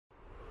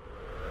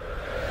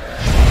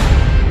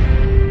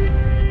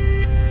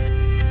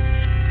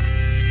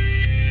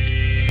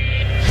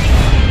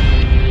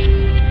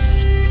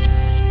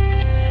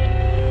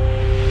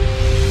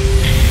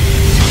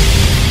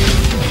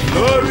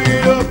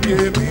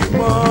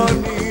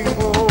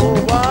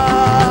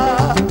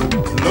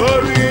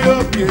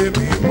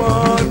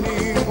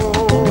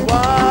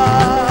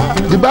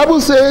Bible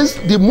says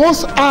the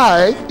Most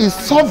High is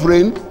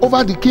sovereign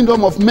over the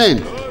kingdom of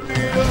men.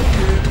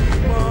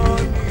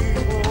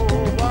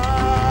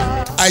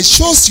 I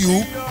chose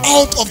you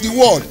out of the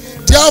world,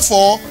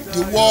 therefore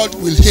the world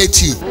will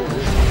hate you.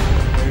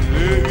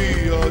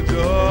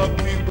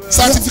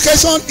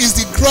 Sanctification is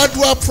the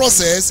gradual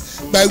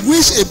process by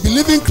which a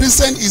believing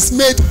Christian is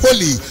made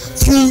holy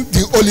through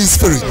the Holy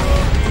Spirit.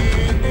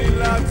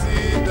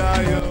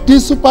 The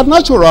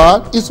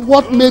supernatural is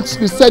what makes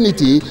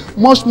Christianity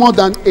much more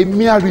than a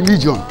mere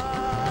religion.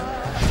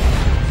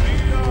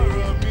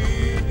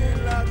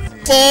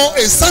 For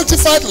a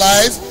sanctified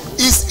life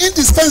is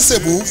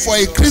indispensable for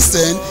a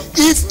Christian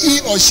if he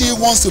or she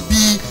wants to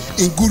be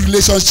in good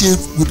relationship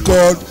with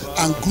God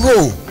and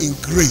grow in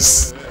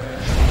grace.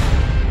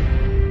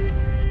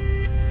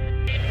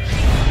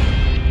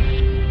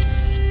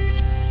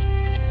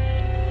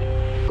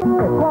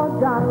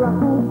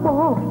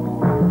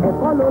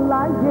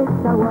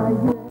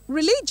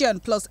 Religion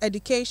plus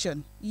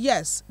education.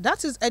 Yes,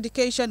 that is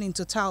education in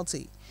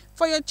totality.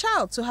 For your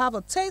child to have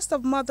a taste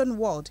of modern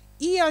world,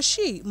 he or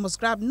she must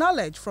grab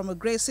knowledge from a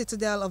great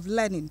citadel of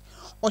learning,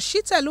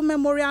 Oshitelu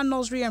Memorial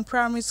Nursery and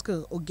Primary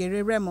School,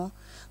 Ogere Remo,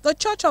 the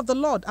Church of the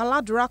Lord,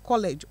 Aladura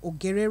College,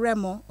 Ogere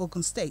Remo,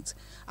 Ogun State,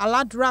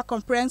 Aladura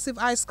Comprehensive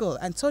High School,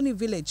 Antony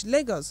Village,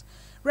 Lagos,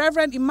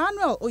 Reverend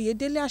Emmanuel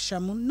Oyedele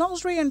Ashamu,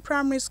 Nursery and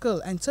Primary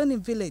School, Antony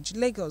Village,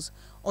 Lagos,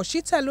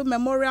 Oshitelu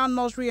Memorial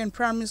Nursery and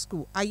Primary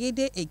School,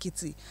 Ayede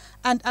Ekiti,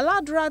 and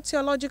Aladura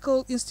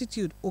Theological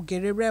Institute,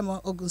 Ogere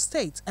Remo, Ogun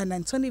State, and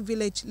Antony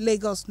Village,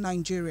 Lagos,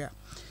 Nigeria.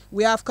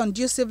 We have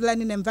conducive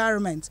learning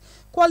environment,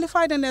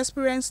 qualified and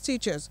experienced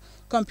teachers,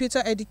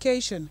 computer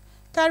education,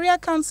 career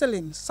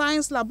counseling,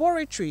 science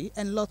laboratory,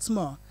 and lots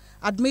more.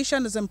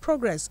 Admission is in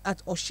progress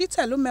at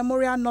Oshitelu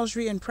Memorial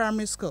Nursery and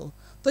Primary School,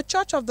 the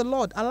Church of the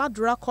Lord,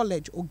 Aladura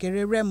College,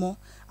 Ogere Remo,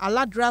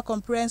 Aladura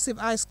Comprehensive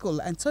High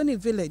School, Antony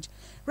Village,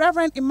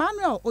 Reverend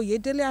Emmanuel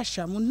Oyedele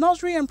Ashamu,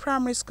 Nursery and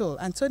Primary School,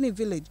 Antony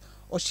Village,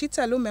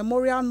 Oshitelu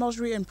Memorial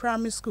Nursery and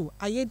Primary School,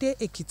 Ayede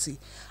Ekiti,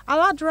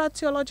 Aladura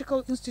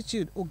Theological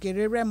Institute,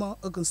 Ogere Remo,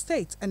 Ogun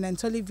State, and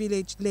Antony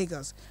Village,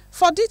 Lagos.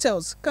 For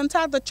details,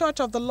 contact the Church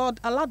of the Lord,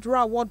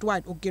 Aladura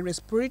Worldwide, Ogere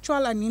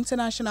Spiritual and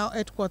International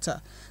Headquarters,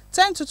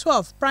 10 to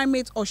 12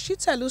 Primate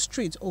Oshitelu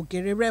Street,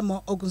 Ogere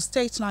Remo, Ogun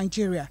State,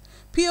 Nigeria.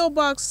 P.O.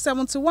 Box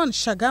 71,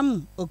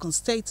 Shagamu, Ogun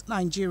State,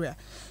 Nigeria.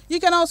 You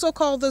can also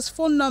call these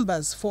phone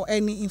numbers for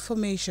any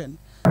information.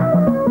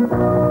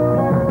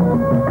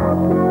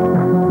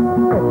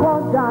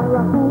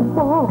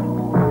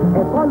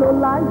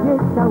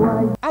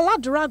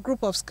 Aladura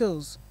Group of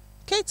Schools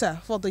cater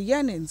for the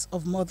yearnings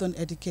of modern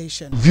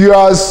education.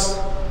 Viewers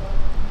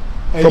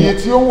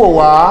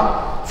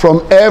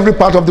from every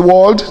part of the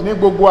world,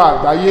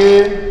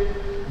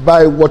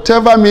 by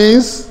whatever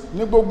means,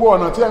 we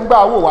welcome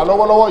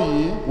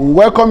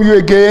you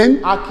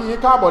again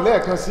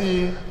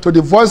to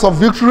the Voice of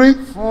Victory,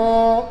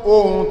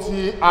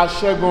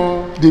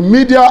 the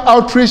media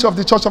outreach of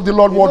the Church of the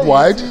Lord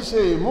Worldwide,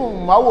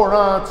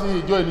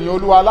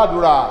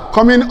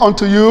 coming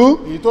unto you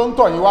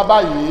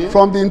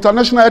from the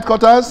international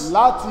headquarters,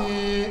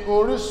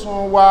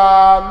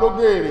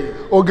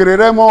 Ogere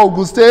Remo,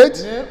 Ogun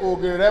State,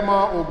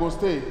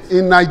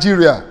 in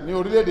Nigeria.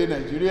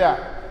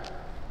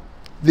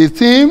 The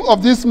theme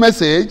of this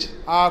message,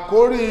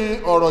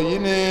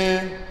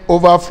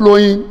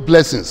 overflowing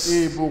blessings.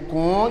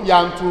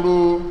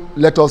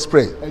 Let us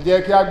pray.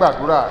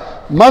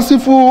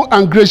 Merciful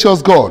and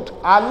gracious God,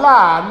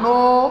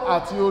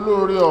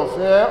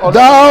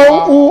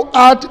 thou who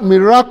art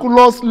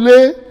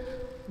miraculously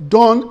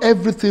done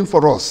everything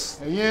for us.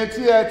 You are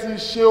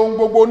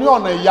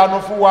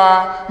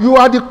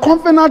the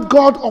covenant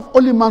God of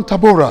Holy Mount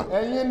Tabora.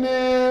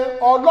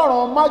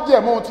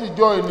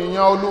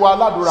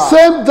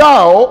 Same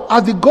thou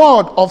as the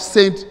God of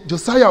Saint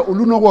Josiah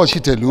Olunowo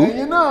Oshitelu,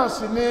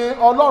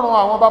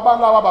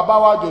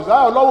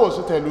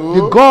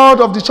 the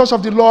God of the Church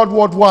of the Lord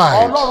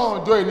Worldwide,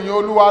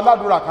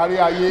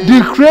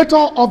 the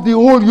creator of the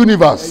whole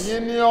universe.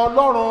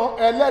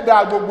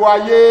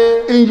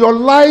 In your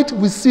light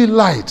we see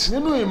light.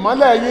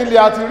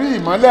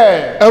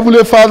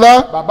 Heavenly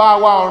Father,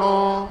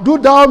 do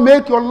thou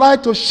make your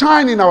light to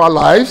shine in our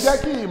lives.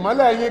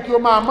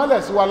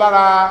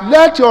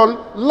 Let your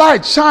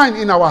light shine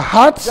in our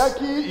hearts.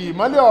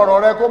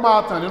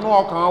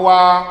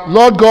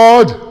 Lord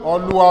God,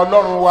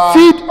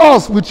 feed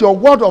us with your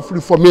word of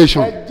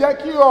reformation.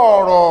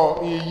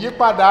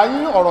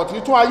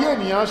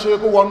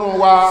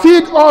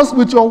 Feed us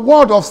with your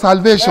word of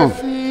salvation.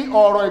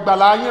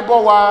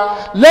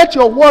 Let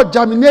your word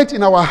germinate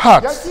in our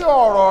hearts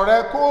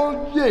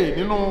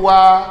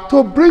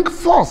to bring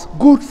forth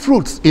good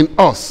fruits in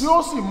us,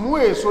 so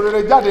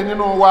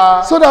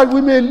that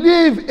we may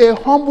live a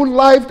humble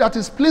life that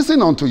is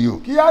pleasing unto you.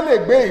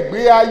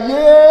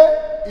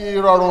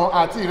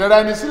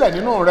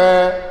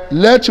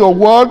 Let your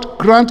word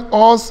grant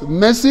us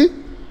mercy,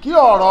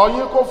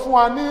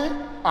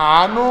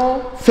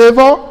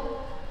 favor,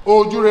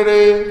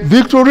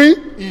 victory,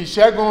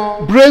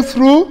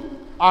 breakthrough,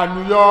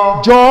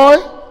 joy,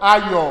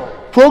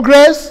 ayọ̀,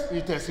 progress,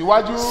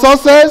 ìtẹ̀síwájú,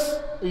 success,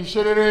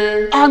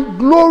 ìṣerere, and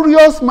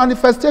glorious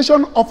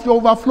manifestation of your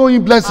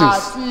overflowing blessings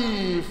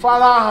àti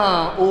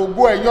ìfarahàn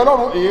ògo ẹ̀yin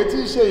Ọlọ́run èyí tí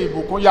í ṣe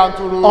ìbùkún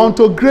yanturu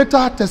unto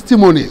greater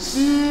testimonies.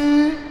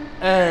 sí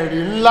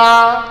ẹ̀rí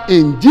ńlá.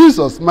 In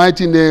Jesus'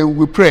 mighty name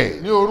we pray.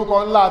 Ní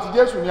orúkọ ńlá àti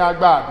Jésù ní a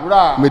gba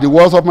àdúrà. May the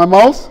words of my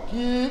mouth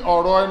Kí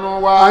ọ̀rọ̀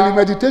ẹnu wa and the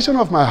meditation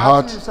of my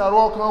heart àti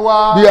ìṣàrò ọkàn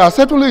wa be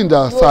acceptable in thy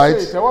yóò ṣe sight,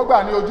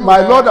 ìtẹ́wọ́gbà ní ojú my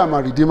rẹ. Lord and my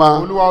Redeemer,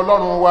 Olúwa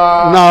Ọlọ́run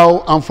wa.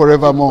 now and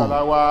forevermore.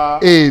 Ìgbàlà wa.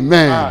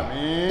 Amen.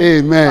 Àmín.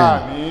 Amen.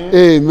 Àmín.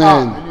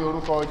 Amen. Àmín ní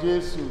orúkọ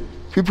Jésù.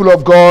 People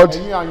of God,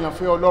 Ẹ̀yin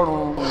àyànfẹ́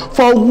Ọlọ́run.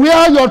 for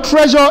where your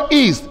treasure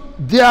is,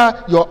 there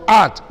your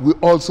heart will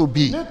also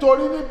be.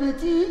 Nítorí níbi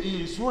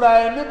tí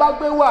ìṣúra ẹni bá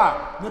gbé wà,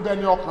 níbẹ̀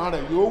ni ọkàn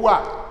rẹ̀ yóò wà.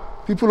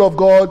 People of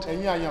God,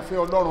 Ẹ̀yin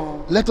àyànfẹ́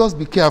Ọlọ́run. let us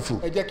be careful,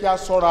 Ẹ jẹ́ kí a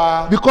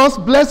ṣọ́ra. because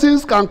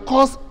blessings can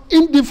cause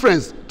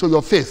indifference to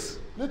your faith.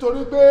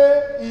 Nítorí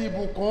pé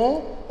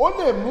ìbùkún ó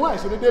lè mú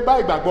àìṣedédé bá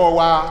ìgbàgbọ́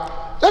wa.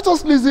 Let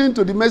us listen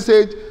to the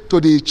message to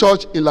the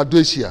church in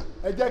Laodicea.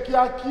 Ẹ jẹ́ kí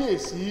a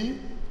kíyèsí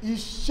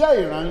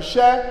iṣẹ́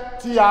ìránṣẹ́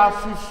tí a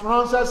fi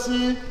ránṣẹ́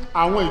sí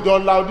àwọn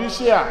ìjọ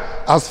Laodicea.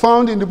 As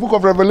found in the book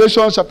of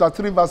Revelation chapter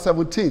 3 verse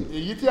 17.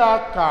 Èyí tí a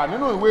kà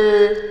nínú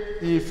ìwé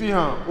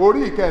ìfihàn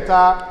orí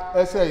ìkẹta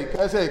ẹsẹ̀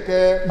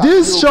ìkẹ.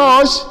 This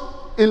church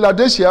in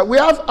Laodicea, we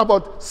have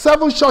about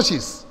 7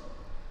 churches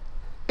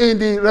in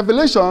the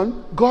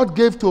revelation God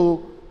gave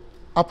to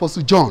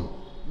Apostle John.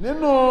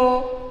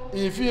 Nínú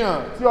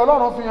ìfihàn tí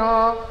Ọlọ́run fi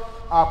hàn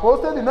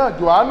àpọ́stélì náà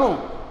Jòhánù,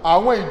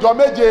 àwọn ìjọ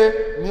méje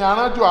ni a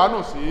rán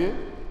Jòhánù sí.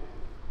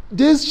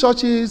 These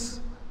churches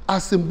are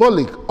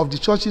symbolic of the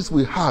churches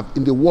we have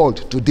in the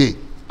world today.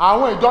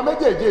 Àwọn ìjọ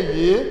méjèèje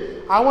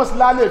yìí, àwọn sì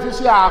la lè fi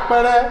ṣe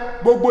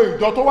àpẹẹrẹ gbogbo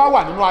ìjọ tó wá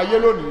wà nínú ayé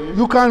lónìí.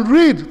 You can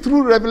read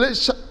through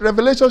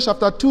Revelation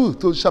chapter 2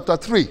 to chapter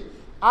 3.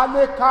 A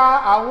lè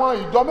ka àwọn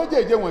ìjọ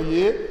méjèèje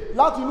wọ̀nyí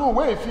láti inú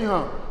ìwé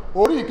ìfihàn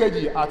orí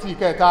ìkejì àti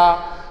ìkẹta.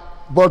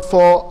 But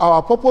for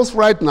our purpose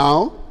right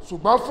now,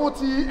 Ṣùgbọ́n fún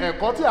ti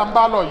ẹ̀kọ́ tí a ń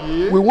bá lọ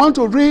yìí, we want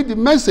to read the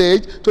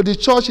message to the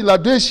church in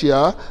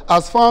Laodicea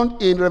as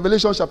found in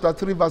Revelation chapter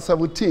 3 verse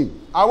 17.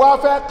 àwa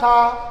fẹ́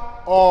ka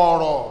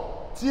ọ̀rọ̀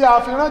tí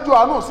a fi rán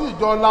Jòhánù sí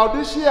ìjọ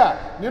Laodicea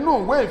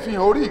nínú ìwé ìfihàn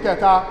orí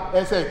ìkẹta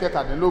ẹsẹ̀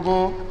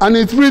ìkẹtàdínlógún. And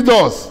it reads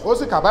us, Ó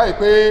sì kà báyìí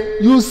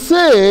pé, you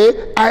say,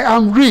 I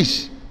am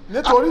rich,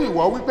 nítorí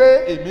ìwọ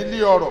wípé èmi ní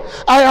ọrọ̀,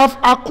 I have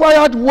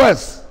acquired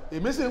wealth,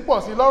 èmi sì ń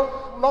pọ̀ sí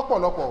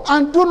lọ́pọ̀lọpọ̀,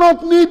 and do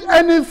not need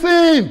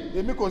anything.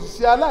 èmi kò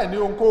sì ṣe aláìní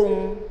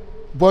ohunkóhun.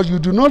 But you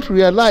do not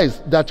realize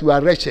that you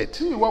are wretched.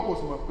 Tí ìwọ kò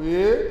sì mọ̀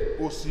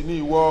pé òṣì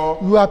ni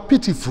ìwọ You are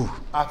pitiful.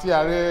 àti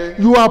àrẹ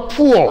You are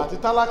poor. àti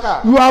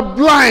tálákà You are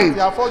blind.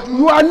 àti afọ́jú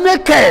You are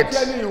naked. àti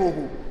ẹni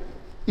ìhòhò.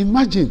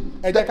 Imagine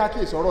Ẹ jẹ́ ká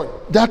kíyèsí ọ̀rọ̀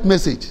yìí. that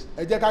message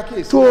Ẹ jẹ́ ká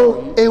kíyèsí ọ̀rọ̀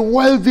to yìí a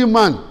wealthy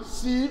man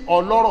sí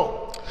ọlọ́rọ̀.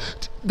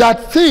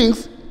 that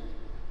thinks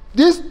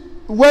this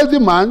wealthy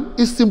man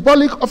is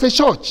symbolic of a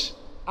church.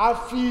 A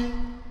fi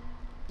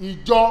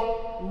ìjọ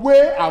wé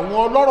àwọn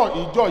ọlọ́rọ̀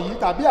ìjọ yìí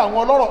tàbí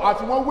àwọn ọlọ́rọ̀ a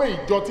fi wọ́n wé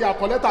ìjọ tí a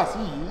kọ lẹ́tà sí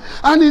yìí.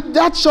 And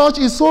that church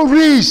is so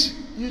rich.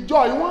 Ìjọ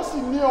yìí wọ́n sì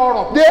ní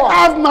ọrọ̀ They púpọ̀.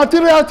 have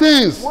material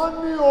things. Wọ́n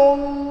ní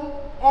ohun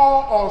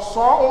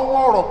ọ̀ṣọ́ ohun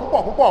ọrọ̀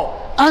púpọ̀ púpọ̀.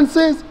 And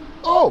says,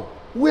 oh,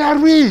 we are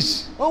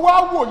rich. Wọ́n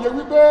wá wòye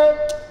wípé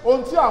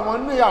ohun tí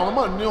àwọn ní àwọn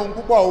mọ̀ ní ohun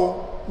púpọ̀ o.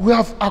 We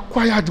have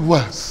acquired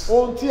wealth.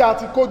 Ohun tí a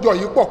ti kójọ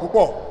yìí pọ̀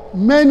púpọ̀.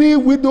 Many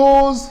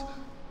widows,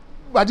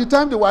 by the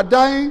time they were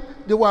dying,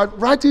 they were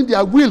writing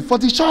their will for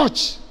the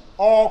church.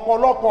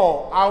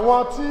 Ọ̀pọ̀lọpọ̀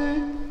àwọn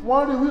tí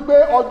wọ́n rí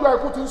wípé ọjọ́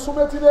ikú ti ń sún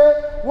métílé,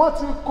 wọ́n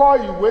ti kọ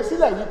ìwé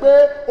sílẹ̀ wípé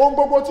ohun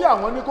gbogbo tí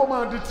àwọn ní kó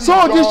máa di ti So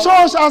the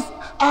church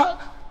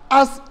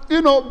has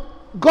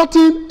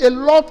gotten a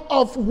lot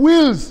of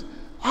wills,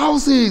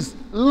 houses,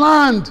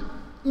 land,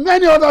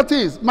 many other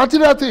things,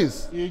 material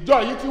things. Ìjọ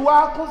yìí ti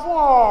wá kún fún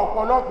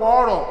ọ̀pọ̀lọpọ̀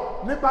ọ̀rọ̀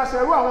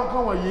nípasẹ̀ irú àwọn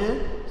nǹkan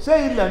wọ̀nyí.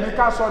 Ṣé ilẹ̀ ní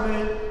ká sọ ni,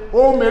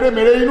 ohun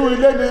mèremère inú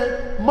ilé ni,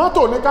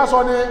 mọ́tò ní ká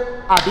sọ ni,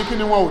 àbí kí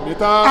ni wọn ò ní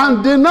tán.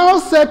 And they now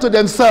said to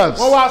themselves,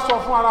 Wọ́n wá sọ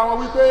fún ara wọn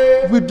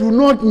wípé we do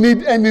not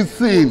need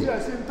anything. tí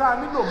ẹ̀ sì ń tá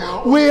nílò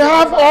mọ́. We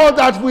have all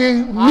that we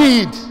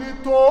need.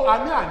 A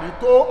ní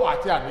ànító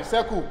àti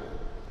àníṣẹ́kù.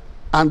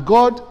 And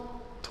God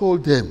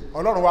told them,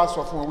 Ọlọ́run wá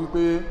sọ fún wọn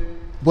wípé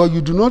but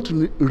you do not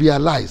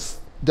realize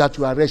that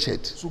you are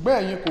wretched.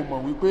 ṣùgbọ́n ẹ̀yin kò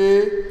mọ̀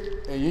wípé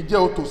ẹ̀yin jẹ́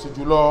òtòṣì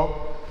jùlọ.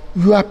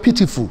 You are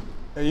pitiful.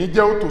 Ẹ̀yin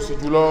jẹ́ òtòṣì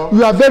jùlọ.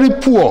 You are very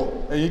poor.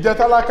 Ẹ̀yin jẹ́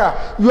tálákà.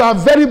 You are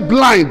very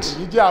blind.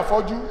 Ẹ̀yin jẹ́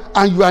afọ́jú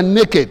And you are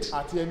naked.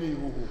 àti ẹni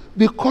ìhòhò.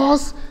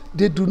 Because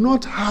they do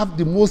not have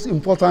the most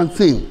important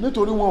thing.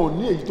 Nítorí wọn ò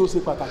ní èyí tó ṣe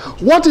pàtàkì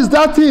jù. What is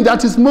that thing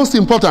that is most Kí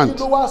important?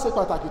 ló wá ṣe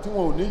pàtàkì tí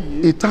wọn ò ní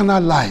yìí?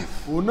 Eternal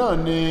life. Òun náà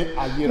ni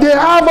àyè They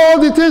have all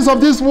the things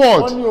of this Wọ́n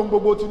world, ní ohun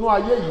gbogbo tinú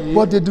ayé yìí.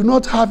 but they do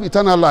not have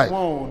eternal life.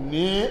 Wọn ò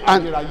ní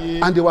And,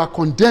 àyèrayé. and they were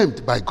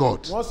condemned by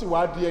God. Wọ́n sì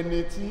wá di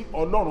ẹni tí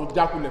Ọlọ́run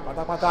jákulẹ̀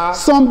pátápátá.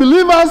 Some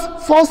believers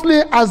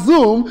falsely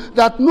assume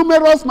that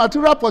numerous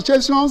material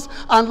possessions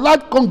and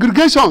large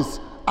congregations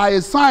are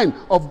a sign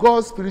of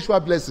God's spiritual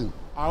blessing.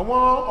 àwọn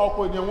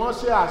ọ̀pọ̀ ènìyàn wọ́n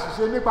ṣe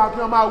àṣìṣe nípa kí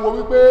wọ́n máa wo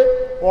wípé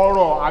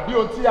ọ̀rọ̀ àbí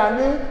ohun tí a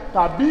ní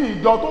tàbí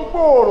ìjọ tó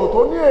gbòòrò tó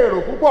ní èrò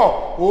púpọ̀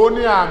òun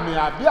ni àmì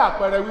àbí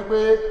àpẹẹrẹ wípé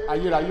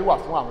ayérayé wà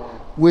fún àwọn.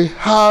 We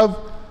have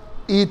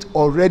it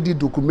already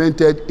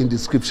documented in the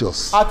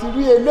scriptures. A ti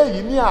rí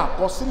eléyìí ní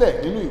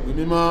àkọsílẹ̀ nínú ìwé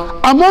mímọ́.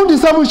 Among the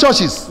 7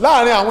 churches,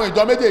 láàrin àwọn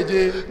ìjọ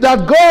méjèèje,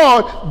 that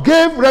God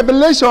gave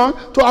revelation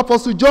to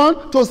Apostle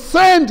John to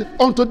send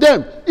unto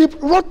them. He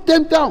wrote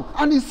them down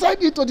and he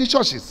sent it to the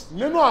churches.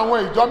 nínú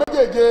àwọn ìjọ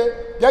méjèèje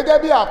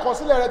gẹ́gẹ́ bí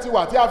àkọsílẹ̀ rẹ̀ ti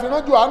wà tí a fi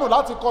rán Jòhánù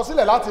láti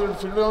kọsílẹ̀ láti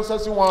fi ránṣẹ́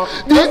sí wọn. Ó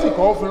sì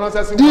kọ́ fi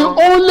ránṣẹ́ sí The wọn.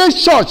 only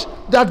church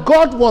that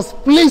God was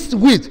pleased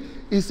with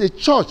is a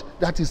church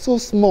that is so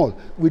small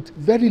with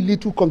very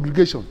little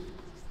congregation.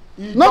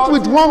 Not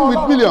with one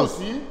with millions.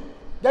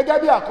 Gẹ́gẹ́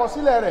bí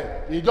àkọsílẹ̀ rẹ̀,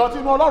 ìjọ tí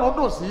inú Ọlọ́run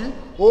dùn sí,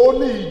 ó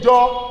ní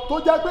ìjọ tó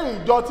jẹ́ pé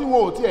ìjọ tí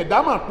wọn ò tiẹ̀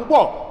dámọ̀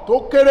púpọ̀ tó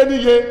kéré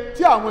níye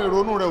tí àwọn èrò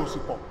inú rẹ̀ ò sì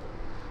pọ̀.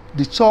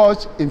 The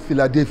church in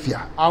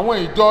Philadelphia.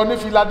 Àwọn ìjọ ní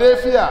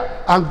Philadelphia.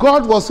 And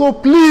God was so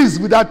pleased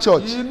with that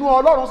church. Inú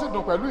Ọlọ́run sì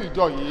dùn pẹ̀lú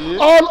ìjọ yìí.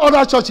 All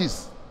other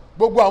churches,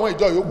 Gbogbo àwọn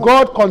ìjọ yòókù.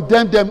 God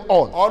condemned them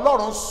all.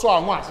 Ọlọ́run sọ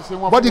àwọn àṣìṣe wọn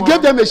fún wọn. But he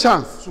gave them a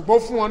chance Ṣùgbọ́n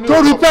fún wọn ní to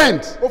ọjọ́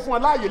repent ó fún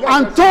wọn láàyè lẹ́ẹ̀kan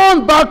and sí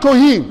turn back to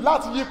him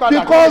láti yí padà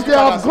because they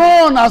have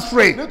gone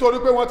astray. nítorí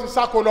pé wọ́n ti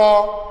sáko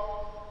lọ.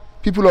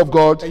 People of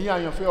God,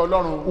 Ẹ̀yin àyànfẹ́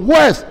Ọlọ́run.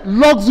 wealth,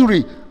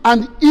 luxury,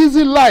 and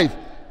easy life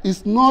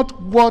is not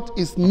what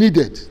is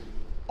needed.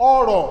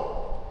 Ọrọ̀,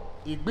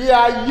 ìgbé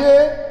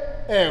ayé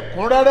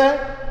ẹ̀kúnrẹ́rẹ́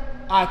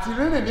àti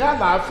rírìn ní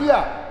àlàáfíà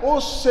ó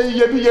ṣe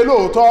iyebíye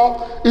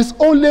lóòótọ́. It's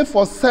only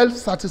for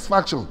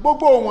self-satisfaction.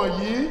 Gbogbo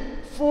wọ̀nyí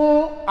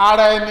fún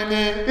ara ẹni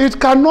ni. It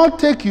cannot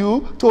take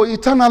you to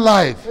eternal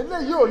life.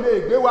 Eléyìí ò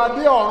lè gbé wa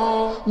dé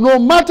ọ̀run. No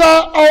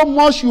matter how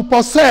much you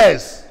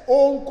possess,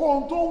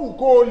 Ohunkóhun tó wù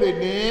kó o lè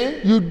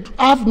ní. you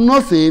have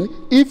nothing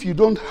if you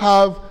don't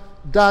have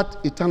that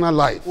eternal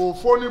life.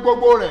 Òfo ní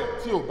gbogbo rẹ̀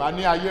tí ò bá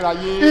ní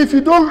ayérayé. If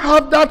you don't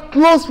have that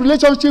close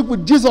relationship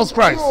with Jesus Tí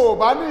Christ, ò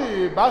bá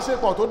ní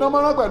ìbáṣepọ̀ tó dán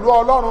mọ́rán pẹ̀lú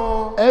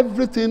Ọlọ́run.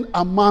 everything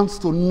amounts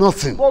to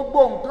nothing.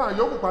 Gbogbo nǹkan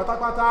yòókù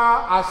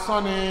pátápátá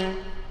asán ni.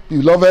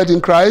 Beloved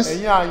in Christ,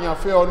 Ẹ̀yin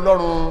àyànfẹ́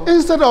Ọlọ́run.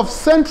 instead of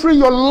centering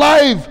your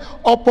life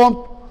upon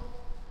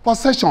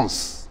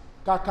possessions,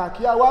 Kàkà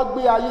kí a wá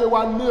gbé ayé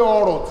wa lé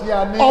ọrọ̀ tí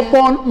a ní.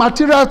 upon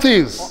material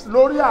things,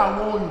 Lórí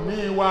àwọn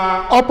ìní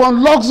wa.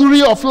 upon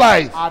luxury of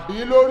life,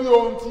 Àbí lórí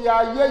ohun tí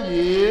ayé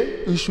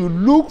yìí. you should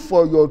look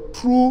for your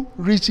true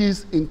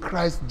riches in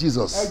Christ Ẹ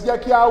Jesus,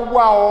 jẹ́ kí a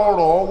wá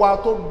ọrọ̀ wa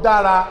tó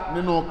dára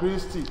nínú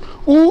Kristi.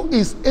 who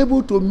is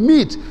able to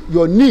meet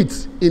your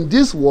needs in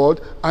this world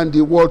and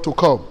the world to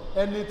come.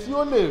 Ẹni tí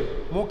ó lè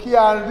mú kí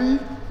a rí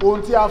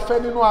ohun tí a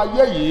fẹ́ nínú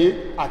ayé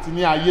yìí àti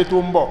ní ayé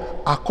tó ń bọ̀.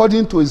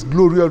 According to his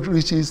glorious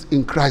riches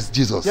in Christ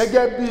Jesus.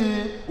 Gẹ́gẹ́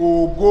bí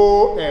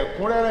ògo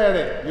ẹ̀kúnrẹ́rẹ́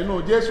rẹ̀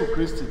nínú Jésù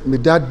Kristi. May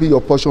that be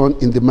your portion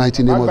in the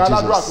mighty name of Àgbà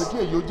aládùúrà pé Jesus. kí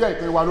èyí ó jẹ́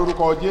ìpín wa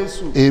lórúkọ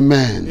Jésù.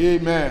 Amen.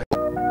 Amen.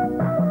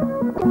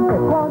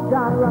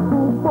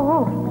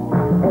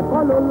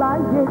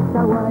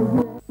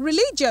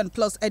 Religion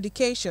plus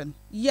education.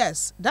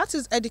 Yes, that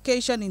is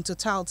education in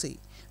totality.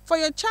 For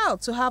your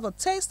child to have a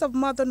taste of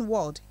modern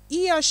world,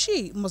 he or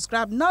she must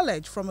grab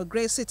knowledge from a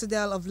great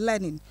citadel of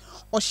learning,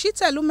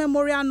 Oshitelu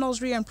Memorial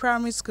Nursery and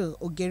Primary School,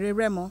 Ogere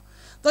Remo,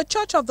 the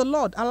Church of the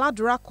Lord,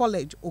 Aladura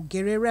College,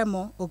 Ogere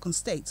Remo, Ogun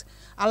State,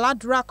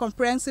 Aladura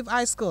Comprehensive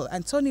High School,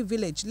 Antony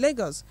Village,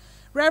 Lagos,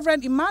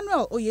 Reverend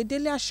Emmanuel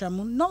Oyedele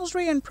Ashamu,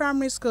 Nursery and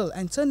Primary School,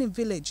 Antony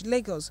Village,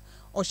 Lagos,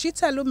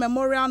 Oshitelu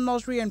Memorial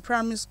Nursery and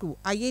Primary School,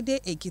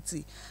 Ayede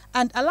Ekiti,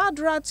 and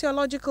Aladura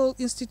Theological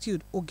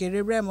Institute,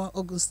 Ogere Remo,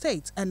 Ogun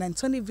State, and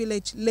Antony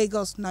Village,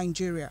 Lagos,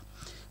 Nigeria.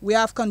 We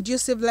have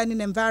conducive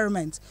learning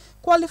environment,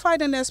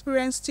 qualified and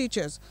experienced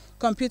teachers,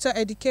 computer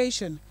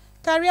education,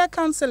 career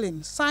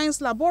counseling,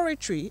 science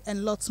laboratory,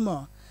 and lots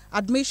more.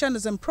 Admission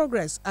is in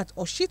progress at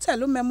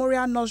Oshitelu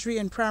Memorial Nursery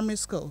and Primary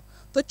School,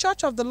 the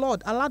Church of the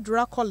Lord,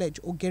 Aladura College,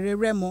 Ogere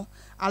Remo,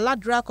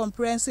 Aladura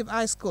Comprehensive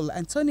High School,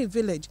 Antony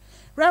Village,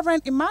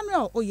 Reverend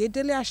Emmanuel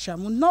Oyedele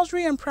Ashamu,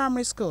 Nursery and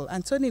Primary School,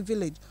 Antony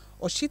Village,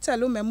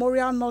 Oshitelu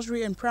Memorial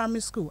Nursery and Primary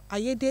School,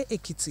 Ayede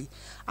Ekiti,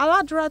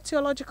 Aladura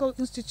Theological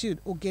Institute,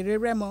 Ogere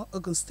Remo,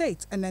 Ogun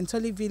State, and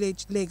Antony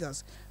Village,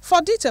 Lagos. For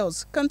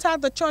details,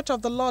 contact the Church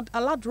of the Lord,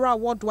 Aladura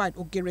Worldwide,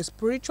 Ogere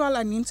Spiritual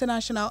and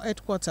International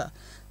Headquarters,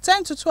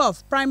 10 to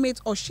 12 Primate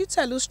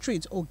Oshitelu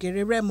Street,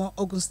 Ogere Remo,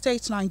 Ogun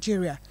State,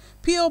 Nigeria.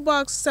 P.O.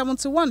 Box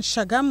 71,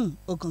 Shagamu,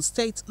 Ogun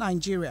State,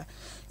 Nigeria.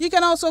 You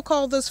can also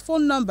call these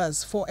phone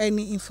numbers for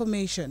any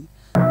information.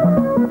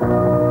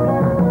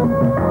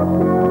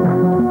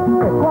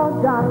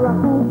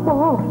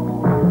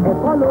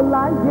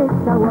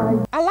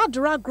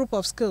 Aladura Group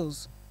of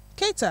Schools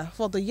cater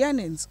for the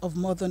yearnings of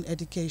modern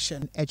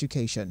education.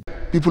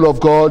 People of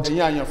God,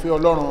 Ẹ̀yin àyànfẹ́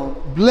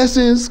Ọlọ́run.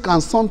 blessings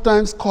can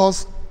sometimes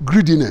cause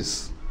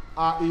greediness.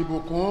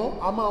 Ìbùkún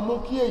a máa mú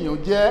kí èèyàn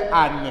jẹ́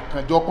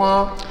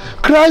ànìkànjọpọ́n.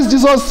 Christ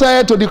Jesus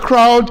said to the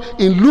crowd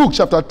in Luke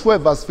chapter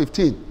 12 verse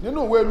 15.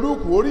 Nínú ìwé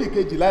Luke orí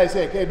ìkejìlá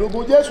ẹsẹ̀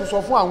kẹẹ̀ẹ́dógún Jésù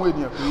sọ fún àwọn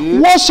ènìyàn pé.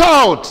 Watch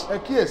out. Ẹ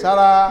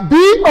kíyèsára.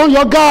 Be on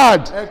your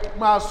guard Ẹ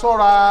máa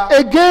ṣọ́ra.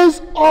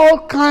 against all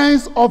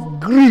kinds of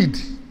greed.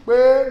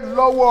 Pé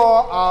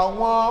lọ́wọ́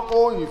àwọn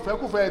ohun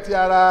ìfẹ́kùfẹ́ ti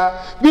ara.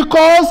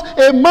 Because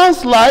a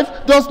man's life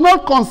does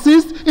not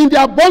consist in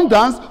the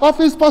abundance of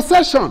his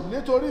possession.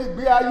 Nítorí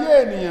ìgbé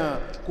ayé ènìyàn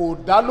kò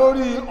dá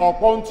lórí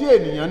ọ̀pọ̀ ohun tí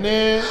ènìyàn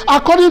ní.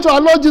 According to our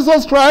Lord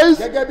Jesus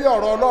Christ, Gẹ́gẹ́ bí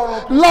ọ̀rọ̀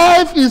Ọlọ́run.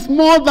 life is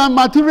more than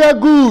material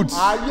goods.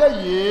 Ayé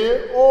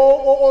yìí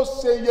ó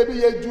ṣe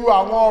iyebíye ju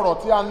àwọn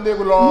ọ̀rọ̀ tí a ń lé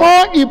lọ.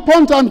 More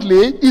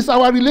importantly is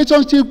our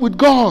relationship with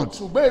God.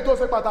 Ṣùgbọ́n èyí tó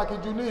ṣe pàtàkì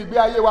jù ní ìgbé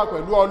ayé wa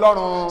pẹ̀lú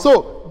Ọlọ́run.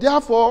 So,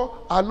 therefore,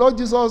 our Lord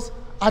Jesus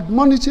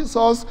admonishes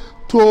us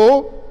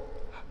to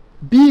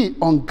be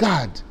on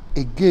guard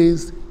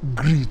against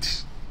greed.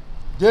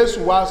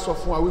 Jésù wá sọ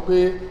fún wa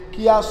wípé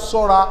kí a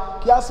ṣọ́ra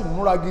kí a sì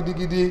múra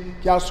gidigidi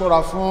kí a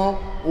ṣọ́ra fún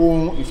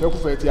ohun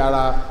ìfẹ́kùfẹ́ ti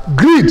ara.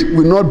 Greed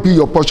will not be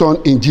your portion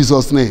in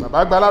Jesus' name.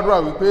 Bàbá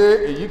gbàládùra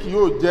wípé èyí kì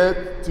yóò jẹ́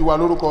tiwa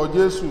lórúkọ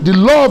Jésù. The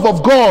love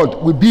of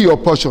God will be your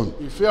portion.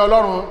 Ìfẹ́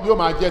Ọlọ́run yóò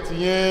máa jẹ́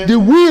tiyín. The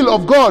will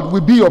of God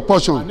will be your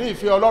portion. Àní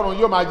ìfẹ́ Ọlọ́run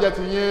yóò máa jẹ́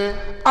tiyín.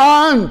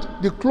 And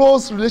the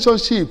close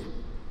relationship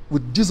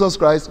with Jesus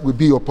Christ will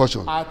be your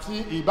portion.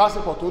 Àti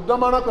ìbáṣepọ̀ tó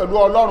dánmọ́rán pẹ̀lú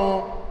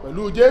Ọlọ́run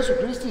pẹ̀lú Jésù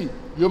Kristi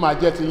yóò máa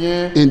jẹ́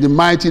tiyín. In the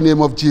mighty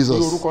name of Ní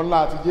Jesus. orúkọ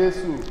ńlá àti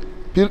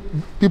Jésù.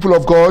 People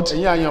of God,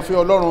 Ẹ̀yin àyànfẹ́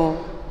Ọlọ́run.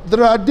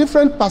 there are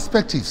different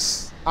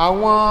perspectives.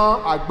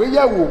 Àwọn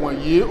àgbéyẹ̀wò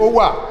wọ̀nyí ó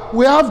wà.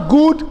 We have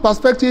good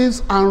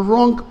perspectives and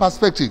wrong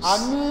perspectives. A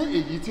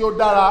ní èyí tí ó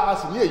dára a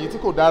sì ní èyí tí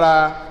kò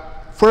dára.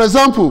 For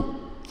example,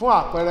 Fún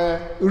àpẹẹrẹ,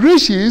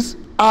 riches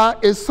are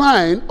a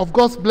sign of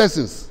God's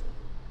blessings.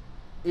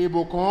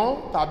 ìbùkún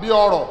tàbí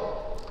ọrọ̀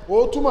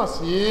ó túmọ̀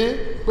sí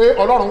pé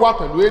Ọlọ́run wà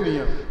pẹ̀lú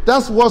ènìyàn.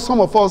 That's what some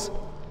of us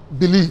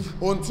believe.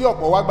 Ohun tí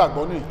ọ̀pọ̀ wa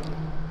gbàgbọ́ nìyí.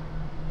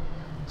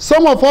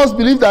 Some of us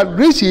believe that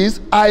riches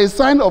are a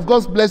sign of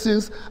God's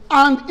blessings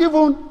and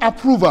even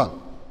approval.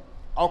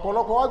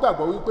 Ọ̀pọ̀lọpọ̀ wa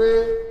gbàgbọ́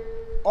wípé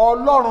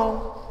Ọlọ́run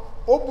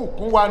ó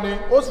bùkún wa ni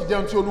ó sì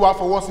jẹun tí Olúwa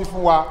fọwọ́ sí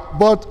fún wa.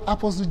 But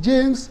Apostle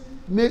James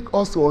makes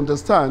us to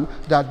understand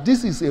that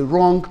this is a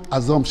wrong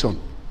assumption.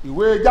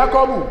 Ìwé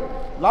Jákọ́bù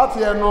láti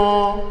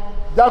ẹnu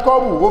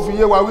Jákọ́bù ó fi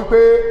yé wa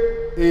wípé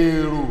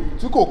èrò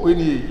tí kò pé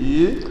ni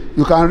èyí.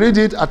 You can read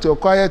it at your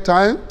quiet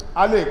time.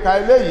 A lè ka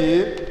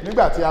eléyìí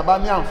nígbà tí a bá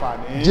ní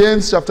àǹfààní.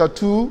 James chapter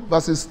 2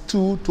 verses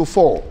 2 to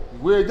 4.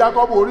 Ìwé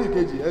Jákọ́bù orí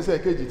ìkejì ẹsẹ̀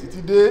kejì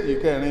títí dé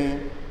ìkẹrin.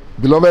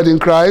 Beloved in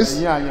Christ,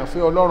 Ẹ̀yin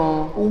àyànfẹ́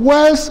Ọlọ́run.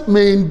 wealth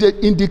may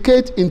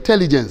indicate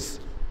intelligence.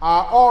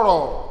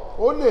 Ọrọ̀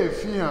ó lè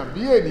fi hàn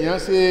bí ènìyàn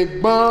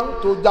ṣe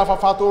gbọ́n tó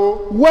jáfáfá tó.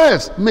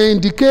 Wealth may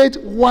indicate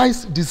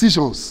wise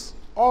decisions.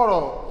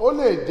 Ọrọ̀ ó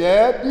lè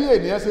jẹ́ bí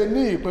ènìyàn ṣe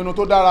ní ìpinnu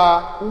tó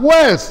dára.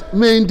 Wealth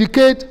may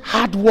indicate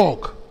hard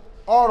work.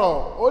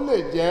 Ọrọ̀ ó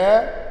lè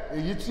jẹ́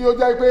èyí tí ó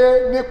jẹ́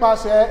pé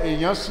nípasẹ̀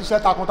èèyàn ṣiṣẹ́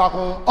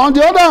takuntakun. On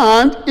the other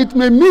hand, it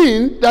may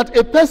mean that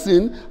a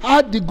person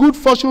had the good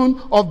fortune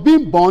of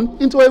being born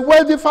into a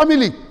wealthy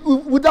family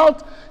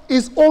without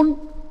his own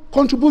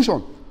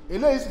contribution.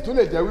 Eléyìí sì tún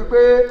lè jẹ́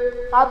wípé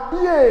a bí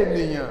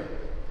ènìyàn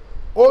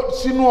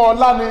sínú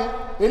ọlá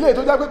ni eléyìí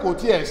tó jẹ́ pé kò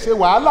tiẹ̀ ṣe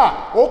wàhálà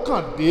ó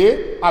kàn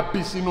dé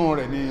àbí sínú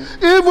rẹ̀ ni.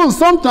 Even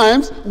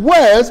sometimes,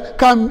 wealth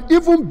can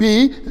even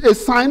be a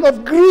sign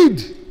of greed.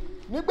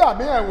 Nígbà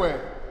míì ẹ̀wẹ̀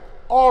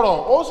ọrọ̀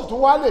ó sì tún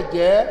wá lè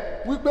jẹ́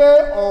wípé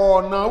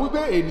ọ̀nà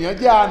wípé ènìyàn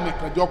jẹ́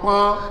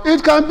anìkànjọpọ́n.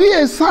 It can be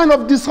a sign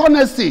of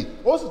dishonesty.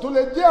 Ó sì tún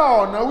lè jẹ́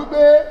ọ̀nà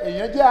wípé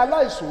èèyàn jẹ́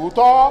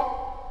aláìṣòótọ́.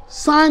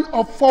 Sign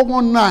of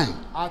 419.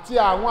 Àti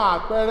àwọn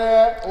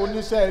àpẹẹrẹ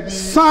oníṣẹ́ ibi.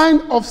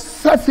 Sign of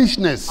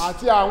selfishness.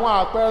 Àti àwọn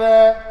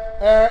àpẹẹrẹ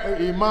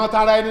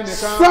ìmọ̀tara ẹni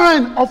nìkan.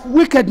 Sign of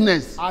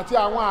wickedness. Àti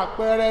àwọn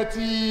àpẹẹrẹ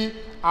ti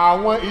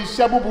àwọn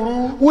iṣẹ́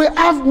búburú. We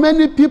have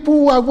many people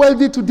who are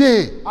wealthy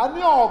today. A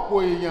ní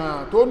ọ̀pọ̀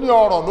èèyàn tó ní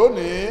ọrọ̀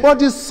lónìí. But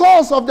the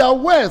source of their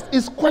wealth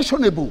is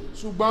questionable.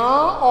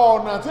 Ṣùgbọ́n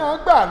ọ̀nà tí wọ́n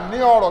gbà ní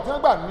ọrọ̀ tí wọ́n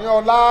gbà ní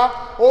ọlá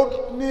ó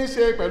ní í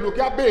ṣe pẹ̀lú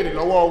kí a béèrè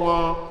lọ́wọ́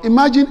wọn.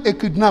 Imagine a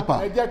kidnapper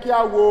Ẹ jẹ́ kí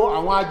a wo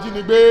àwọn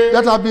ajínigbé.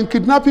 that have been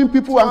kidnapping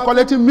people and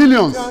collecting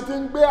millions Tí wọ́n ti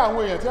ń gbé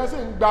àwọn èèyàn tí wọ́n sì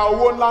ń gba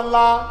owó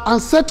ńláńlá.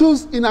 and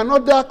settles in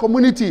another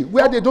community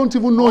where they don't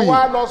even know Wọ́n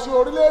wá him. lọ sí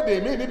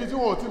orílẹ̀-èdè míì níbi tí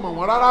wọn ò ti mọ̀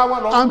wọ́n rárá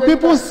wọ́n lọ And gbé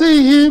people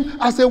see him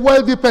as a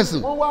wealthy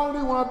person. wọ́n wá ń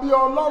rí wọn bí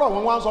ọlọ́rọ̀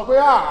wọn wá ń sọ pé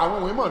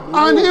àwọn òun mọ̀ lówó.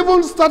 And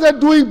even started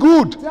doing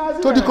good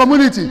to the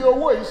community. Tí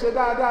owó yìí ṣe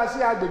dáadáa sí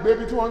agbègbè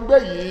ibi tí wọ́n ń gbé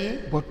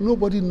yìí. But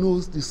nobody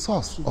knows the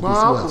source of his Ṣùgbọ́n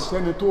kò wealth.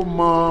 sẹ́ni tó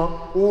mọ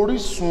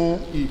orísun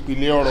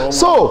ìpìlẹ̀ ọrọ̀ wọn.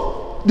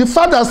 So, the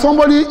fact that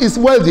somebody is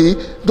wealthy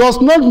does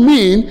not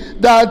mean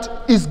that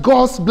it's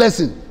God's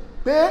blessing.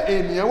 Pé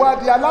ènìyàn wá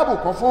di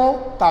alábùkún fún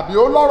tàbí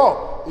ó lọ́rọ̀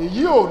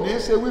èyí ò ní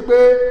ṣe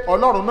wípé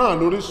ọlọ́run náà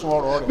lórísun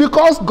ọ̀rọ̀ rẹ̀.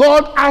 Because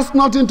God has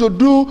nothing to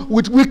do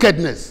with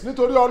wickedness.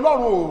 nítorí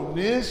ọlọ́run ò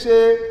ní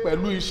ṣe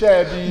pẹ̀lú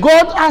iṣẹ́ ẹbí.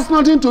 God has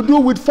nothing to do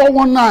with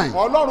 419.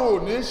 ọlọ́run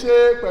ò ní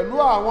ṣe pẹ̀lú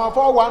àwọn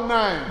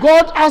 419.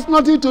 God has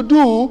nothing to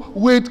do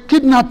with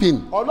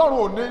kidnapping. ọlọ́run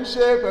ò ní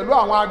ṣe pẹ̀lú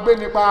àwọn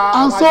agbénipa.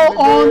 And àwọn so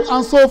on ajínigbé,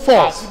 and so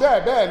forth. àti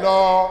bẹ́ẹ̀ bẹ́ẹ̀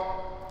lọ.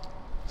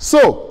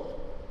 So,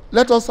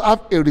 let us have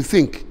a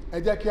rethink.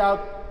 ẹ jẹ́ kí a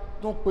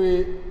tún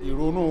pe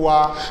ìrònú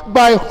wa.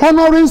 By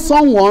honoring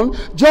someone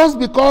just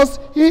because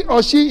he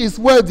or she is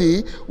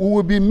worthy, we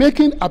will be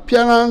making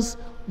appearance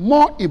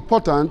more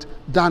important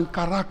than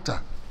character.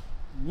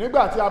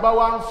 nígbà tí a bá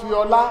wá ń fi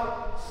ọlá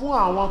fún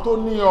àwọn tó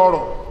ní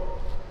ọrọ̀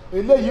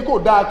eléyìí kò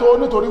dáa tó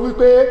nítorí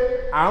wípé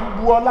à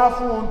ń bu ọlá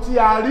fún ohun tí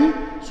a rí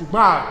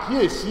ṣùgbọ́n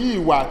àkíyèsí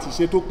ìwà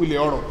àtìṣe tó pilẹ̀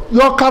ọrọ̀.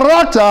 Your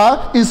character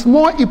is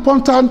more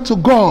important to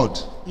God.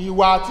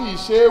 ìwà àti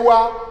ìṣe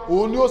wa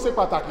òun ni ó ṣe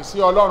pàtàkì sí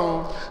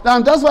ọlọ́run.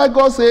 And that's why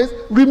God says,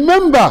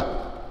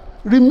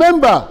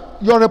 remember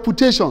your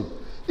reputation.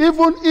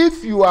 Even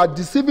if you are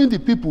deceiving the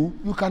people,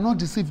 you cannot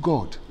deceive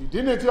God.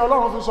 ìdí ni tí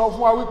ọlọ́run fi sọ fún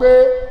wa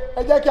wípé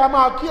ẹ jẹ́ kí a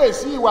máa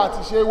kíyèsí ìwà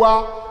àtìṣe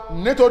wa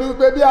nítorí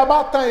wípé bí a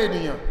bá tàn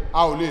ènìyàn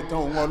a ò lè tàn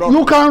òun ọlọ́run.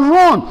 You can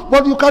run,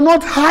 but you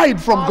cannot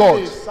hide from a God.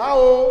 lè sá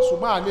o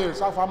ṣùgbọ́n a lè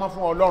sá pamọ́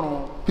fún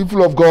ọlọ́run.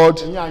 People of God,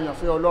 ẹ̀yin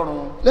àyànfẹ́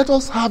ọlọ́run. let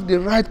us have the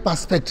right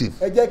perspective.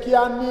 ẹ jẹ́ kí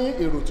a ní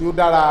èrò tí ó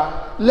dára.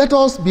 Let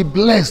us be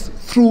blessed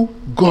through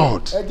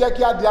God, ẹ jẹ́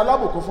kí a di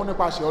alábùkún fún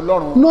nípasẹ̀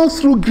ọlọ́run. not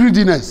through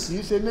greediness, kì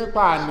í ṣe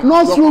nípa àná.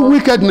 not through kì í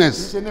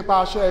wickedness, ṣe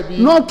nípa aṣẹ́ ẹbí.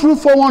 not through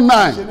kì í ṣe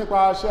 419,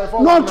 nípa aṣẹ́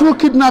fọ́wọ́n. not through kì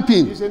í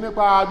kidnapping, ṣe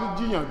nípa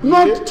jíjìyàn gbé.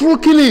 not through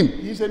killing.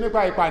 kì í ṣe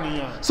nípa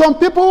ìpànìyàn. Some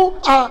people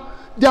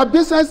their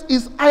business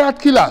is hired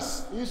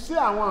killers. iṣẹ́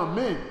àwọn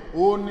míì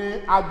òun ni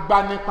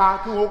agbanipa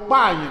kí wọ́n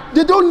pààyàn.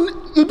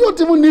 You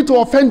don't even need to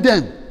offend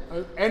them.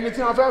 ẹni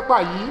tí wọ́n fẹ́ pa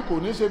yìí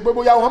kò ní ṣe pé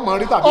bóyá wọ́n mọ̀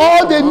rí tàbí.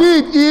 All they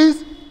need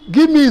is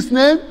give me his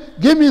name,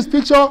 give me his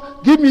picture,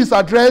 give me his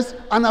address,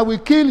 and I will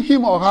kill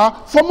him or her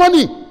for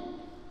money.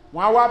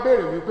 wọ́n á wá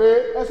béèrè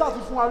wípé ẹ ṣáà ti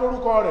fún wa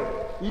lórúkọ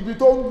rẹ̀, ibi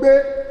tó ń gbé,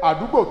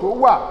 àdúgbò tó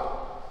wà,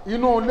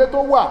 inú ilé tó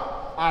wà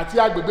àti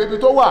agbègbè ibi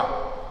tó wà.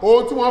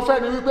 ohun tí wọ́n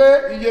fẹ́ ni wípé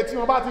iye tí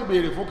wọ́n bá ti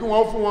béèrè fún kí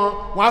wọ́n fún wọn,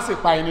 wọ́n á sì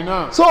pa ẹni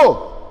náà.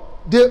 So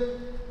they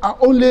are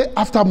only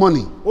after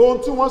money. ohun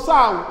tí wọ́n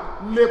sáà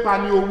ń lépa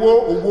ni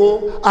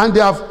owó. And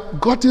they have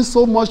gotten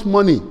so much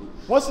money.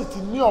 wọ́n sì ti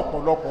ní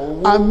ọ̀pọ̀lọpọ̀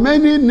owó. And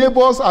many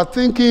neighbors are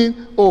thinking,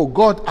 oh,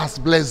 God has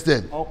blessed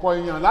them. ọ̀pọ̀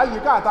èèyàn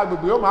láyìíká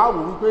àtàgbègbè yóò máa wò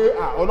wípé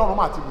ọlọ́run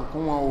mà ti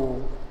bùkún wọn o.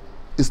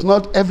 It's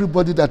not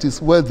everybody that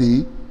is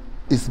worthy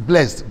is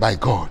blessed by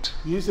God.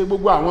 kì í ṣe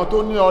gbogbo àwọn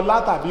tó ní ọlá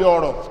tàbí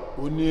ọrọ̀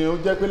ò ní ó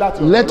jẹ́ pé láti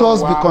ọ̀dọ̀ Let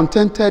us Ọlọ́run be wá.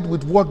 contented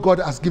with what God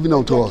has given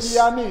unto Jẹ́ us kí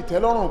a ní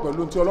ìtẹ́lọ́rùn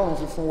pẹ̀lú tí ọlọ́run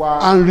fi fún wa.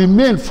 and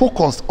remain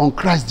focused on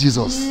Christ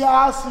Jesus. kí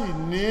a sì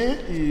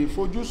ní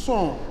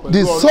ìfojúsùn pẹ̀lú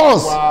The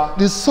ọlọ́run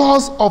wa.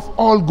 source of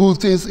all good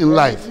things in Ẹni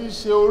life. tí í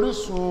ṣe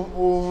orísun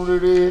ohun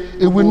rere.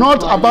 It will not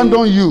gbogbo ayé.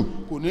 abandon you.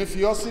 kò ní fi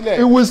ọ́ sílẹ̀.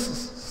 It will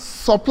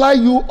supply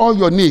you all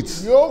your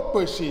needs, yóò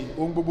pèsè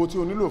ohun gbogbo tí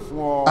o nílò fún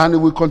ọ. and it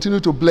will continue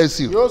to bless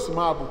you yóò sì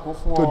máa bùkún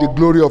fún to ọ. the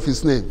glory of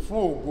his name.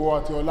 fún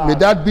ògo àti ọlá. May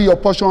that be your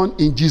portion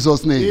in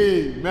Jesus' name.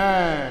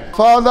 Amen.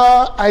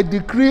 Father, I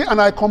decree and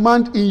I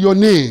command in your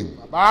name,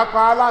 bàbá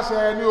pa á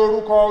láṣẹ ní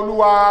orúkọ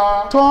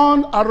olúwa.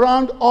 turn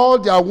around all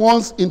their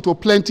wants into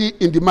plenty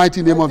in the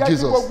mighty name of jẹ́ kí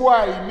Jesus. gbogbo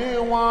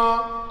àìní wọn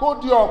kó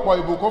di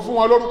ọ̀pọ̀ ìbùkún fún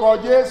wọn lórúkọ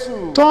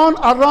Jésù. Turn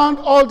around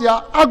all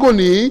their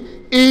agony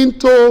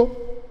into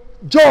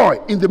joy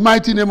in the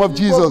mighty name of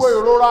Jesus. gbogbo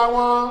ìrora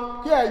wọn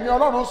kí ẹ̀yin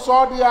ọlọ́run sọ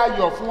ọ́ di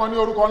ayọ̀ fún wọn ní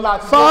orúkọ ńlá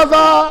àti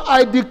Father,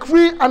 I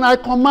decree and I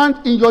command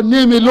in your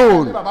name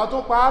alone, bàbá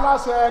tó pa á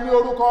láṣẹ ní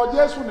orúkọ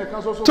Jésù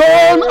nìkan ṣoṣo.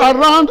 turn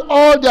around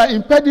all their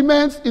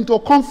impediments into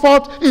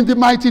comfort in the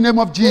mighty name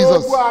of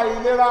Jesus. gbogbo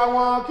àìlera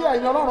wọn kí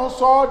ẹ̀yin ọlọ́run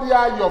sọ ọ́ di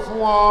ayọ̀ fún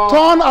wọn.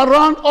 Turn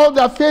around all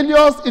their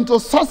failures into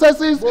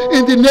successes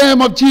in the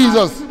name of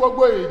Jesus. àti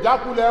gbogbo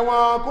ìjákulẹ̀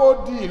wọn kó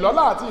di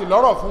ìlọ́lá àti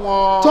ìlọ́rọ̀ fún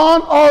wọn.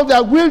 Turn all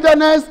their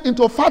wilderness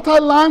into fertile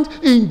land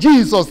in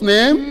Jesus'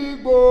 name. kí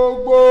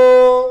gbogbo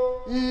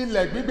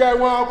ilẹ̀ gbígbẹ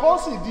wọn kó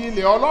sì di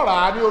ilẹ̀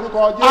ọlọ́ràá ní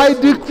orúkọ Jésù. I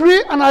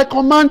decree and I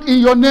command in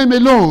your name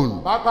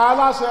alone. bàbá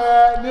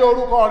aláṣẹ ní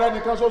orúkọ rẹ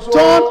nìkan ṣoṣo.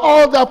 Turn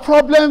all their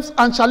problems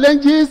and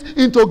challenges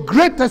into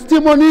great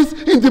testimonies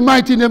in the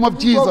mighty name of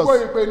Jesus. gbogbo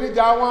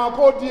ìpèníjà wọn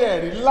kó di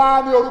ẹ̀rí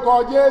ńlá ní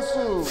orúkọ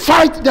Jésù.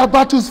 Fight their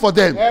battles for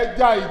them ẹ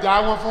jà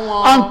ìjà wọn fún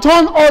wọn. and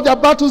turn all their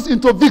battles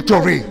into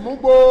victory. mú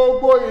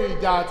gbogbo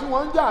ìjà tí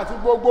wọ́n ń jà àti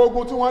gbogbo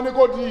ogun tí wọ́n ní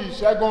kó di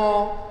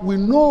ìṣẹ́gun. We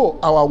know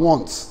our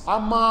wants, a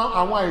mọ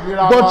àwọn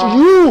ìlera but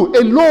you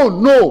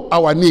alone know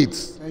our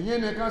needs. ẹ̀yin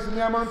nìkan sì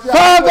ni ẹ máa ń tí a.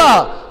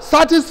 Father,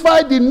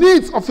 satisfy the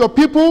needs of your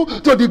people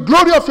to the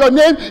glory of your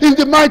name in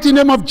the mighty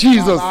name of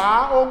Jesus.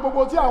 bàbá ohun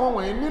gbogbo tí àwọn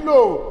wọ̀nyí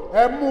nílò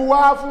ẹ mú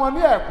wá fún wọn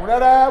ní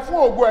ẹ̀kúnrẹ́rẹ́ fún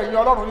ògo ẹ̀yin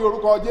Ọlọ́run ní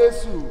orúkọ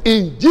Jésù.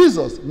 In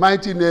Jesus'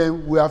 mighty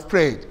name we have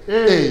prayed.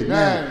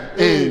 Amen.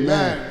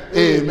 Amen.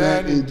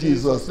 Amen. In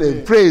Jesus'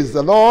 name. Praise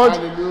the Lord.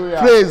 Hallelujah.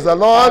 Praise the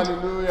Lord.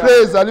 Hallelujah.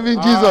 Praise the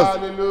living Jesus.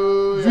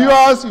 Hallelujah.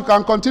 Viewers, you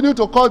can continue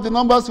to call the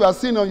numbers you are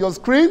seeing on your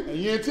screen.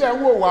 Ẹ̀yin tí ẹ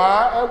ń wò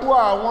wá, ẹ wo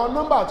àwọn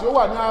nọ́mbà tí ó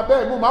wà ní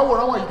abẹ́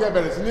ìmúmáwòrán wọ̀nyí kẹ́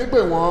bẹ̀rẹ̀ sí ní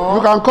pè wọ́n.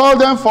 You can call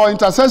them for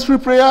intercessory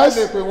prayers. Ẹ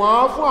lè pè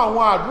wọ́n fún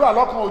àwọn àdúrà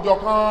lọ́kan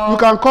òjọ̀kan. You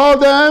can call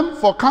them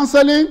for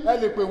counseling. Ẹ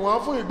lè pè wọ́n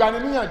fún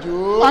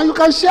ìgbaniníyànjú. And you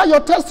can share your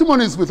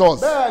testimonies with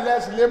us. Bẹ́ẹ̀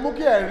lẹ sì lè mú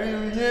kí ẹ̀rí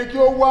yín kí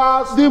ó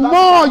wá. The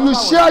more you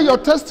share your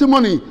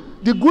testimony,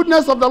 the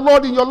goodness of the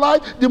Lord in your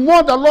life, the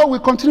more the Lord will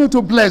continue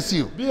to bless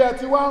you. Bí ẹ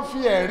ti wá ń fi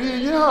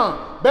ẹ̀rí yín hàn,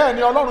 bẹ́ẹ̀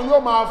ni Ọlọ́run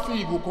yóò máa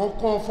fi ìbùkún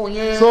kún fún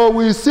yín. So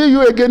we'll see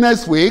you again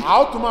next week. A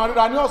ó tún máa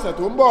ríra ní ọ̀sẹ̀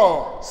tó ń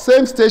bọ̀.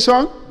 Same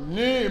station.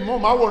 Ní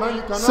ìmúmáwòrán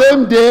yìí kan náà.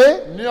 Same day.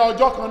 Ní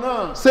ọjọ́ kan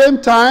náà. Same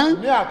time.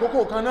 Ní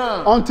àkókò kan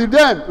náà. Until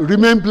then,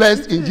 remain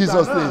blessed in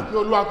Jesus' name. Kí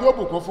Olúwa kí ó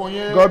bùkún fún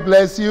yín. God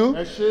bless you.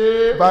 Ẹ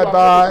ṣé. Bye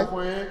bye.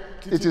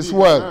 It is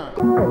well.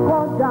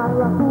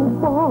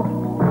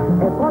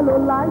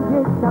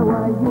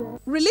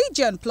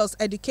 Religion plus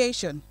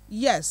education.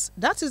 Yes,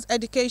 that is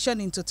education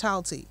in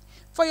totality.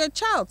 For your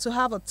child to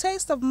have a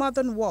taste of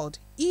modern world,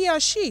 he or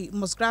she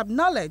must grab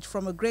knowledge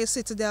from a great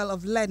citadel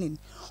of learning,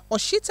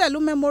 Oshitelu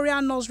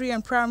Memorial Nursery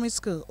and Primary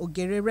School,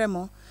 Ogere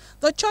Remo,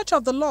 the Church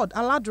of the Lord,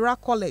 Aladura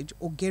College,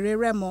 Ogere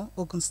Remo,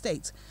 Ogun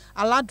State,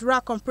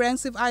 Aladura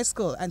Comprehensive High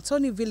School,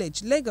 Antony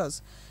Village,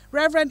 Lagos,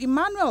 Reverend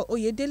Emmanuel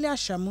Oyedele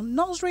Ashamu,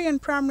 Nursery and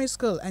Primary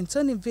School,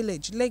 Antony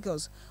Village,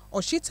 Lagos,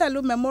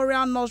 Oshitelu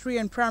Memorial Nursery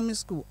and Primary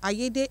School,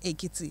 Ayede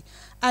Ekiti,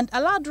 and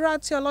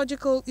Aladura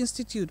Theological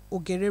Institute,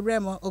 Ogere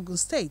Remo, Ogun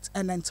State,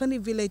 and Antony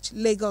Village,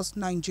 Lagos,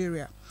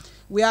 Nigeria.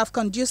 We have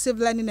conducive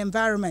learning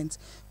environment,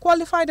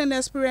 qualified and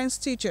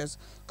experienced teachers,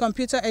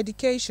 computer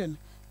education,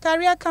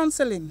 career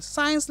counseling,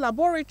 science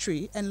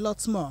laboratory, and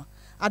lots more.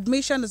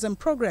 Admission is in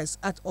progress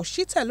at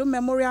Oshitelu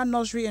Memorial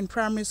Nursery and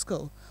Primary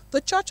School,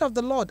 the Church of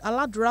the Lord,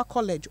 Aladura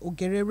College,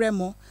 Ogere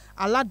Remo,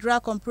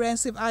 Aladura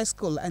Comprehensive High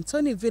School,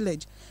 Antony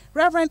Village,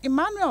 Reverend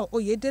Emmanuel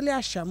Oyedele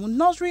Ashamu,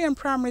 Nursery and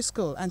Primary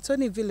School,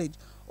 Antony Village,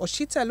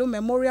 Oshitelu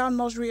Memorial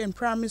Nursery and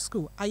Primary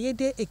School,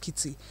 Ayede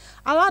Ekiti,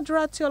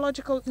 Aladura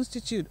Theological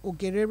Institute,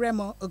 Ogere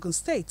Remo, Ogun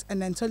State,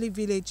 and Antony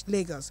Village,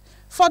 Lagos.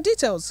 For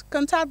details,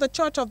 contact the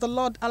Church of the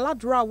Lord,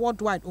 Aladura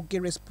Worldwide,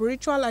 Ogere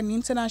Spiritual and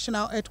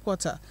International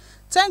Headquarters,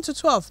 10 to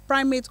 12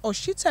 Primate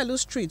Oshitelu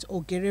Street,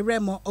 Ogere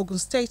Remo, Ogun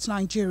State,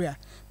 Nigeria.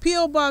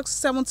 P.O. Box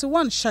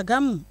 71,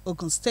 Shagamu,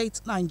 Ogun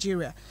State,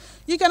 Nigeria.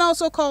 You can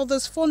also call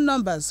these phone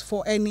numbers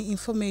for any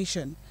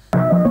information.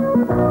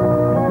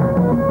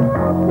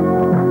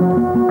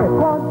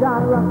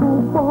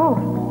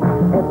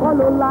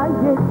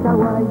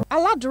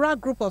 Aladura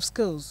Group of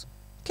Schools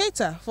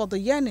cater for the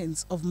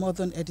yearnings of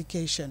modern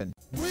education.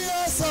 We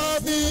are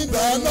serving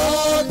the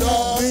Lord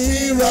of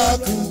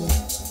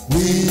miracles.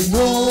 We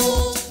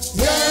know,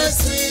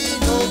 yes we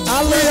know.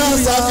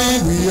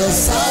 We are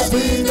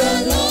serving the